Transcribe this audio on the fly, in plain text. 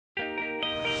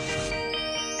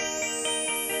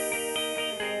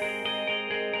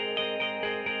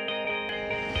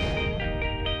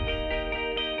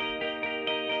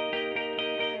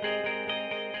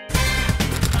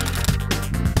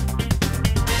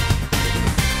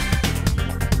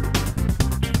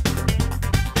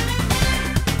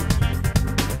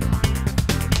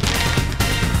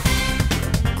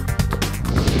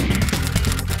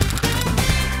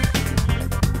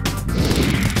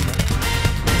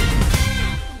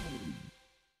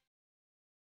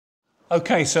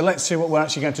Okay, so let's see what we're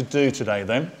actually going to do today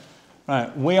then.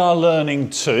 Right, we are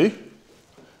learning to,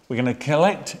 we're going to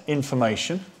collect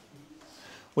information,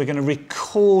 we're going to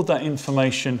record that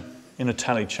information in a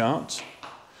tally chart,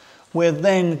 we're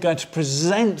then going to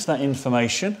present that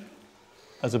information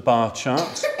as a bar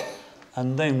chart,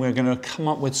 and then we're going to come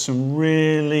up with some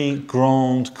really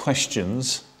grand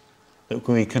questions that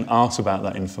we can ask about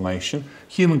that information.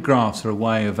 Human graphs are a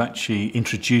way of actually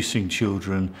introducing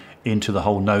children into the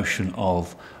whole notion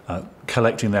of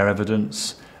collecting their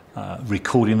evidence,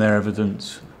 recording their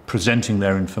evidence, presenting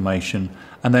their information,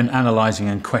 and then analysing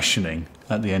and questioning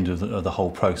at the end of the whole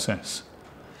process.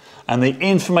 And the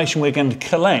information we're going to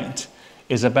collect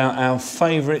is about our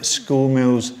favourite school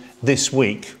meals this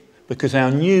week, because our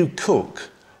new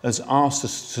cook has asked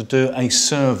us to do a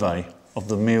survey of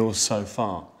the meals so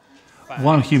far.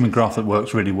 One human graph that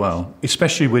works really well,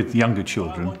 especially with younger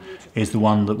children, is the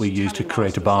one that we use to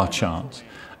create a bar chart.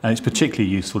 And it's particularly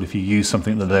useful if you use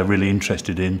something that they're really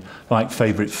interested in, like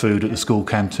favourite food at the school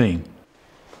canteen.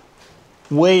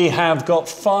 We have got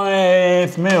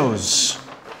 5 meals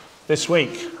this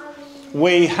week.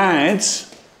 We had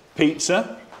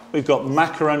pizza, we've got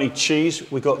macaroni cheese,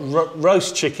 we've got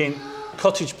roast chicken,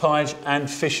 cottage pies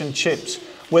and fish and chips.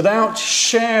 Without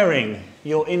sharing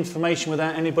your information with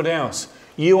anybody else,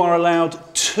 you are allowed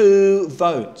 2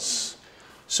 votes.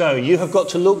 So you have got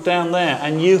to look down there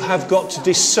and you have got to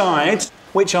decide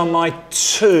which are my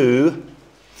 2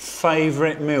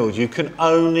 favourite meals. You can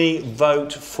only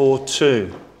vote for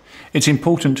 2. It's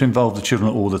important to involve the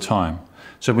children all the time.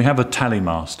 So we have a tally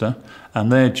master,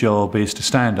 and their job is to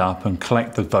stand up and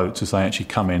collect the votes as they actually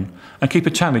come in and keep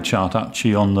a tally chart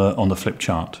actually on the flip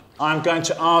chart. I'm going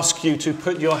to ask you to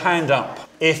put your hand up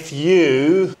if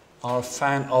you are a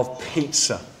fan of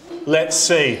pizza. Let's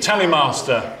see. Tally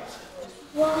master.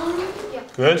 1.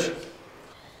 Good.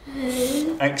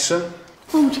 2. Excellent.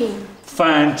 14.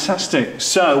 Fantastic.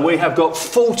 So we have got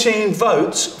 14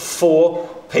 votes for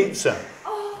pizza.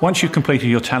 Once you've completed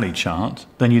your tally chart,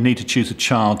 then you need to choose a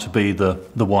child to be the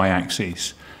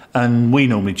y-axis. And we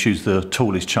normally choose the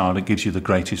tallest child, it gives you the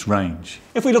greatest range.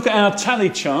 If we look at our tally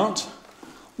chart,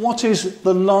 what is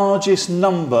the largest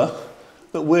number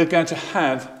that we're going to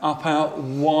have up our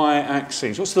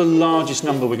y-axis? What's the largest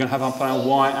number we're going to have up our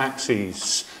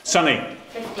y-axis? Sunny?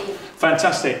 15.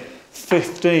 Fantastic.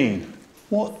 15.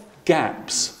 What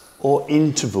gaps or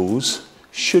intervals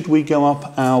should we go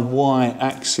up our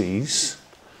y-axis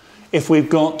if we've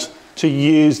got to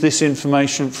use this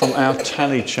information from our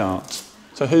tally chart?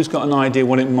 So who's got an idea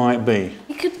what it might be?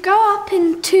 You could go up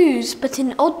in 2s, but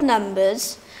in odd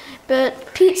numbers.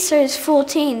 But pizza is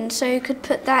 14, so you could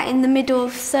put that in the middle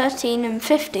of 13 and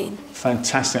 15.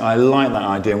 Fantastic. I like that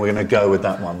idea, and we're going to go with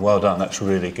that one. Well done. That's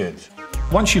really good.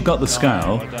 Once you've got the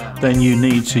scale, then you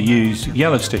need to use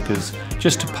yellow stickers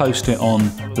just to post it on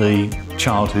the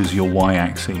child who's your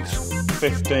y-axis.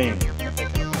 15.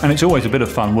 And it's always a bit of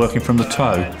fun working from the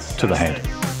toe to the head.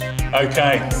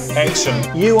 OK,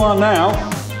 excellent. You are now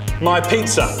my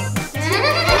pizza.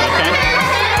 OK,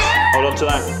 hold on to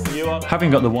that. Having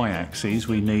got the y-axis,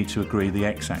 we need to agree the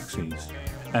x-axis.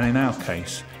 And in our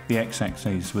case, the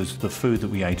x-axis was the food that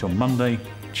we ate on Monday,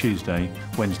 Tuesday,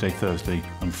 Wednesday, Thursday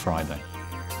and Friday.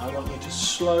 I want you to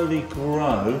slowly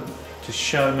grow to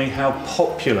show me how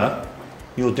popular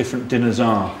your different dinners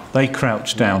are. They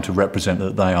crouch down to represent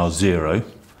that they are 0.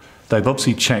 They've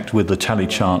obviously checked with the tally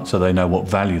chart so they know what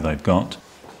value they've got.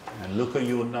 And look at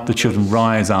your numbers. The children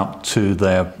rise up to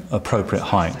their appropriate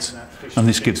heights, and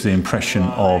this gives the impression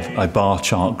of a bar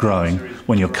chart growing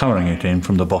when you're colouring it in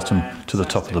from the bottom to the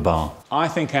top of the bar. I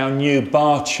think our new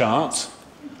bar chart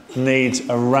needs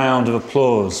a round of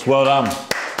applause. Well done.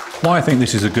 Why I think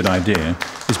this is a good idea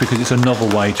is because it's a novel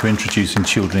way to introducing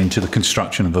children into the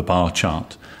construction of a bar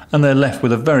chart, and they're left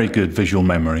with a very good visual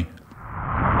memory.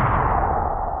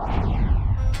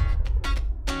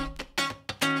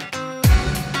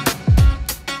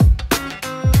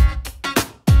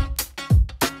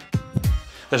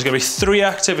 There's going to be 3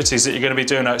 activities that you're going to be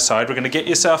doing outside. We're going to get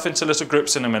yourself into little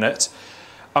groups in a minute.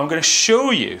 I'm going to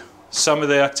show you some of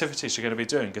the activities you're going to be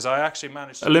doing, because I actually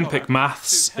managed to... Olympic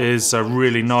maths is a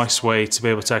really nice way to be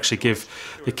able to actually give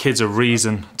the kids a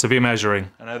reason to be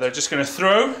measuring. And now they're just going to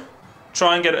throw,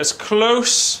 try and get it as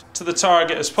close to the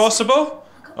target as possible.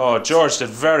 Oh, George did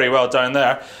very well down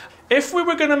there. If we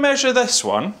were going to measure this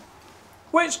one,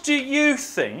 which do you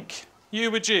think you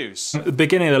would use? At the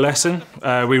beginning of the lesson,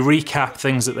 we recap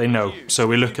things that they know. So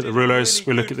we look at the rulers,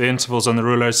 we look at the intervals on the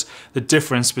rulers, the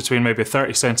difference between maybe a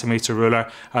 30cm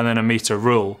ruler and then a metre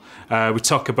rule. We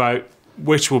talk about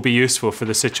which will be useful for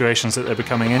the situations that they'll be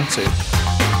coming into.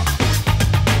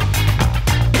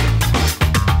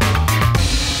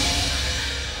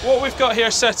 what we've got here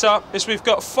set up is we've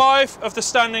got 5 of the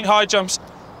standing high jumps.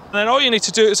 And then all you need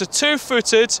to do is a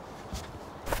 2-footed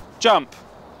jump.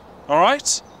 All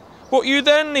right? What you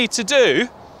then need to do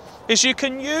is you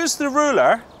can use the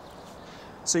ruler,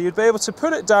 so you'd be able to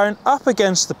put it down up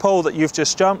against the pole that you've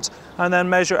just jumped and then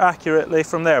measure accurately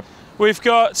from there. We've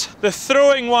got the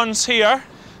throwing ones here,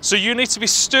 so you need to be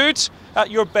stood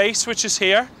at your base, which is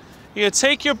here. You're going to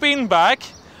take your bean bag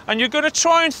and you're going to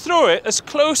try and throw it as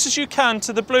close as you can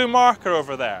to the blue marker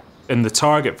over there. In the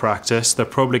target practice, they're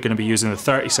probably going to be using the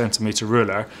 30cm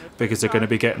ruler because they're going to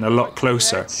be getting a lot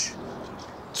closer.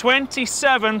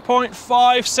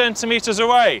 27.5 centimetres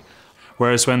away.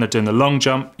 Whereas when they're doing the long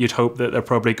jump, you'd hope that they're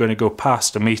probably going to go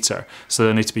past a metre, so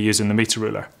they need to be using the metre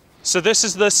ruler. So this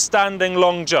is the standing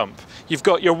long jump. You've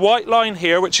got your white line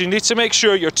here, which you need to make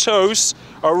sure your toes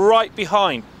are right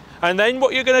behind. And then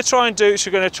what you're going to try and do is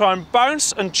you're going to try and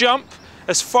bounce and jump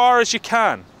as far as you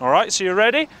can. All right, so you're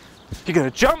ready? You're going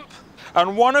to jump,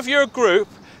 and one of your group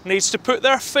needs to put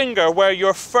their finger where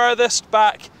your furthest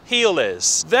back heel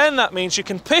is. Then that means you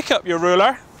can pick up your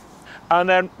ruler and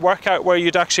then work out where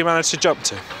you'd actually manage to jump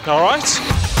to. All right?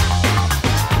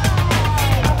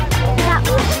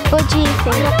 What do you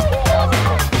think?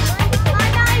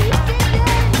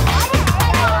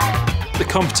 The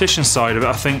competition side of it,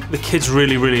 I think the kids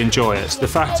really, really enjoy it. The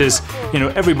fact is, you know,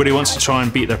 everybody wants to try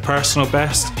and beat their personal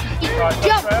best.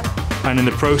 Jump! And in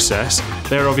the process,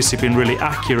 they're obviously being really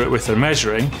accurate with their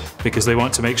measuring because they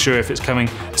want to make sure if it's coming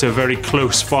to a very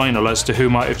close final as to who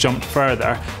might have jumped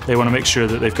further, they want to make sure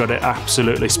that they've got it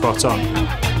absolutely spot on.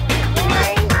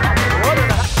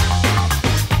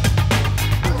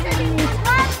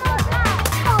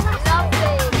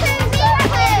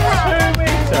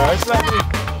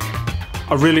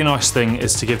 A really nice thing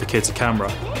is to give the kids a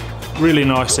camera. Really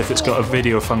nice if it's got a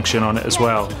video function on it as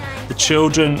well. The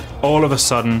children all of a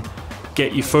sudden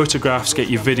get you photographs, get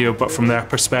you video, but from their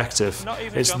perspective.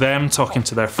 It's them talking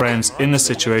to their friends in the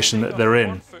situation that they're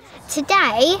in.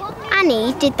 Today,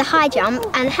 Annie did the high jump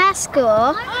and her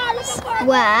scores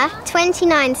were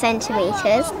 29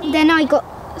 centimetres. Then I got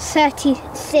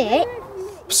 36.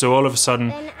 So all of a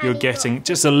sudden, you're getting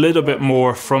just a little bit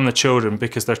more from the children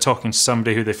because they're talking to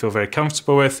somebody who they feel very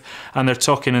comfortable with, and they're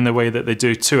talking in the way that they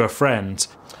do to a friend.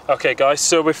 Okay guys,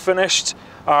 so we've finished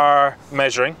our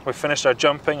measuring, we've finished our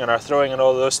jumping and our throwing and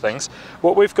all those things.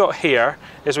 What we've got here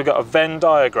is we've got a Venn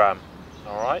diagram,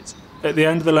 all right? At the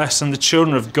end of the lesson, the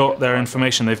children have got their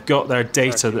information, they've got their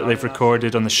data that they've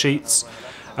recorded on the sheets.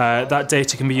 That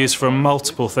data can be used for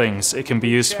multiple things. It can be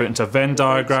used to put into a Venn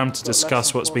diagram to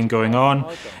discuss what's been going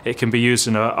on. It can be used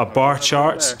in a bar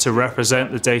chart to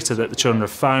represent the data that the children have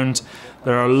found.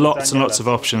 There are lots and lots of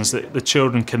options that the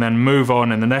children can then move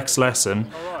on in the next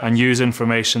lesson and use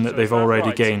information that they've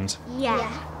already gained.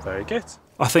 Yeah. Very good.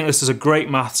 I think this is a great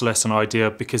maths lesson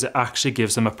idea because it actually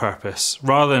gives them a purpose.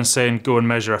 Rather than saying go and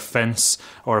measure a fence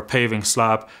or a paving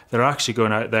slab, they're actually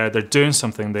going out there, they're doing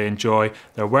something they enjoy,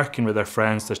 they're working with their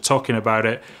friends, they're talking about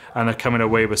it, and they're coming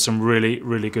away with some really,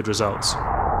 really good results.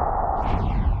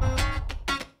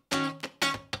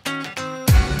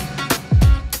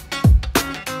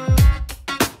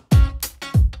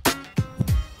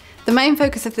 The main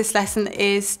focus of this lesson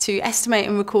is to estimate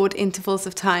and record intervals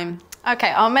of time.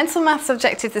 Okay, our mental maths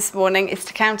objective this morning is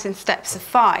to count in steps of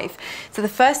 5. So the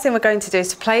first thing we're going to do is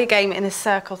to play a game in a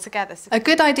circle together. A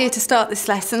good idea to start this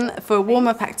lesson for a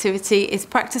warm-up activity is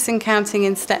practicing counting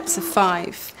in steps of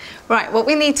 5. Right, what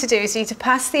we need to do is you need to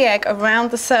pass the egg around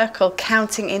the circle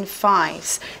counting in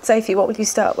 5s. Sophie, what would you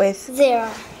start with? 0.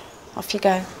 Off you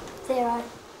go. 0.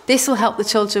 This will help the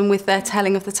children with their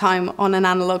telling of the time on an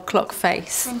analogue clock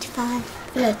face. 25.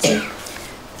 30.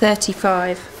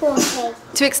 35. 40.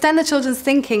 To extend the children's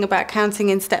thinking about counting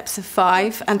in steps of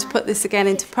 5 and to put this again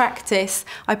into practice,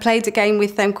 I played a game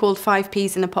with them called 5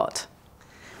 peas in a pot.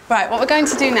 Right, what we're going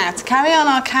to do now, to carry on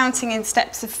our counting in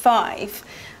steps of 5,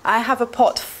 I have a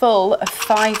pot full of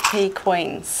 5p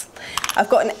coins. I've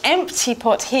got an empty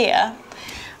pot here.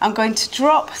 I'm going to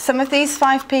drop some of these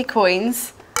 5p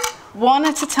coins one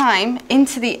at a time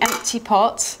into the empty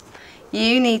pot.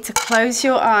 You need to close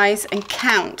your eyes and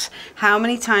count how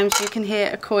many times you can hear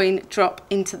a coin drop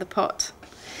into the pot.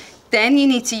 Then you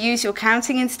need to use your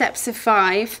counting in steps of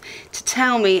 5 to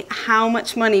tell me how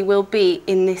much money will be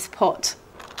in this pot.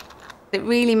 It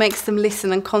really makes them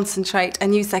listen and concentrate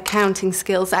and use their counting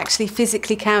skills, actually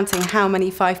physically counting how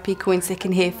many 5p coins they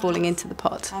can hear falling into the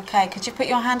pot. Okay, could you put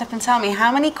your hand up and tell me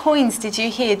how many coins did you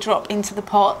hear drop into the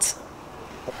pot?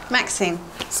 Maxine?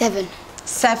 7.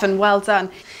 7, well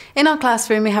done. In our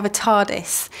classroom we have a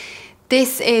TARDIS.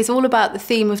 This is all about the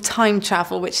theme of time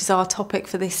travel, which is our topic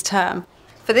for this term.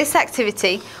 For this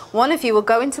activity, one of you will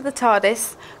go into the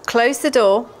TARDIS, close the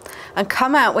door, and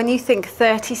come out when you think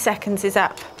 30 seconds is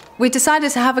up. We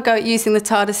decided to have a go at using the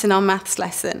TARDIS in our maths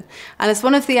lesson, and as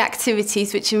one of the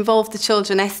activities which involved the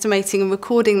children estimating and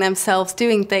recording themselves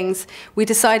doing things, we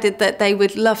decided that they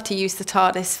would love to use the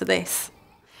TARDIS for this.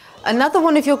 Another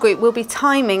one of your group will be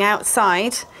timing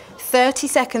outside 30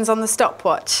 seconds on the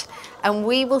stopwatch, and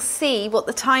we will see what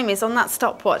the time is on that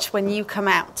stopwatch when you come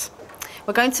out.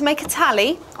 We're going to make a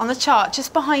tally on the chart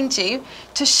just behind you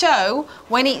to show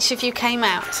when each of you came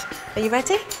out. Are you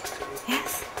ready?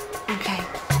 Yes? Okay.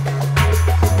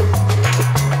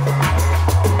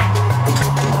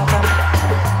 Well done.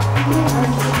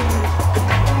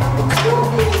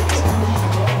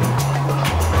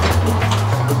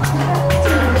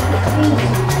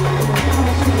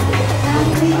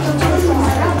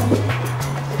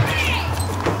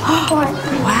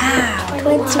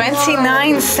 Wow,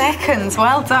 29 seconds,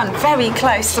 well done, very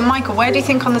close. So Michael, where do you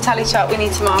think on the tally chart we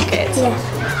need to mark it? Yeah.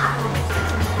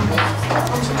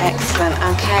 Excellent,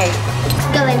 okay.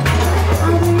 Go in.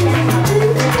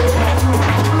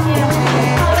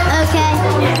 Okay.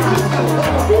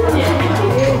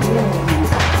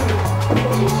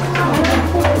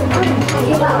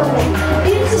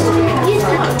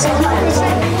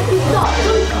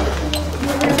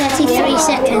 33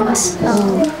 seconds.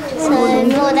 So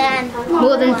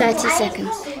more than 30 seconds.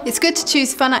 It's good to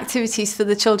choose fun activities for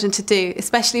the children to do,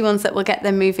 especially ones that will get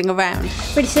them moving around.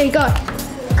 Ready, steady, go.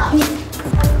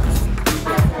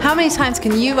 How many times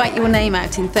can you write your name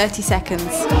out in 30 seconds?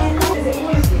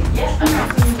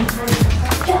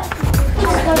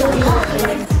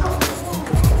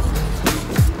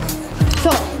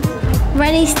 Stop.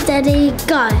 Ready, steady,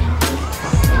 go.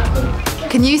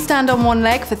 Can you stand on one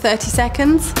leg for 30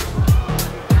 seconds?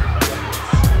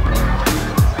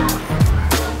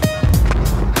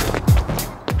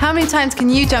 How many times can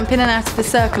you jump in and out of the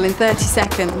circle in 30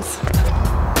 seconds?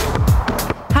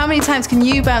 How many times can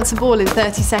you bounce a ball in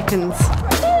 30 seconds?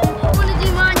 I want to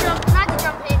do my jump, Maggie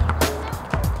jumping.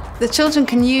 The children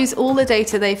can use all the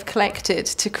data they've collected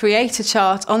to create a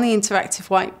chart on the interactive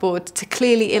whiteboard to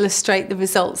clearly illustrate the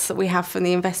results that we have from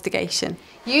the investigation.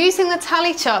 Using the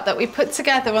tally chart that we put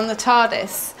together on the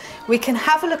TARDIS, we can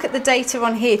have a look at the data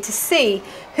on here to see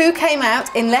who came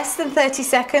out in less than 30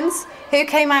 seconds, who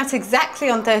came out exactly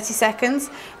on 30 seconds,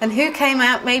 and who came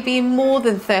out maybe in more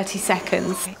than 30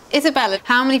 seconds. Isabella,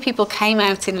 how many people came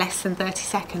out in less than 30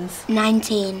 seconds?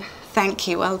 19. Thank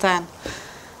you, well done.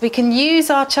 We can use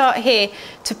our chart here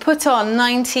to put on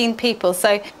 19 people.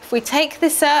 So if we take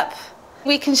this up,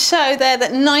 we can show there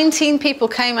that 19 people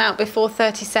came out before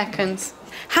 30 seconds.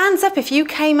 Hands up if you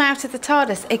came out of the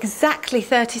TARDIS exactly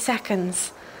 30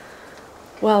 seconds.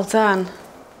 Well done.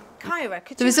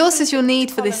 The resources you'll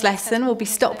need for this lesson will be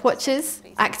stopwatches,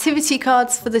 activity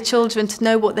cards for the children to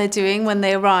know what they're doing when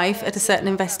they arrive at a certain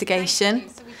investigation,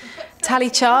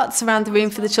 tally charts around the room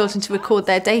for the children to record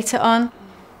their data on,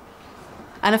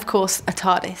 and of course a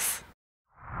TARDIS.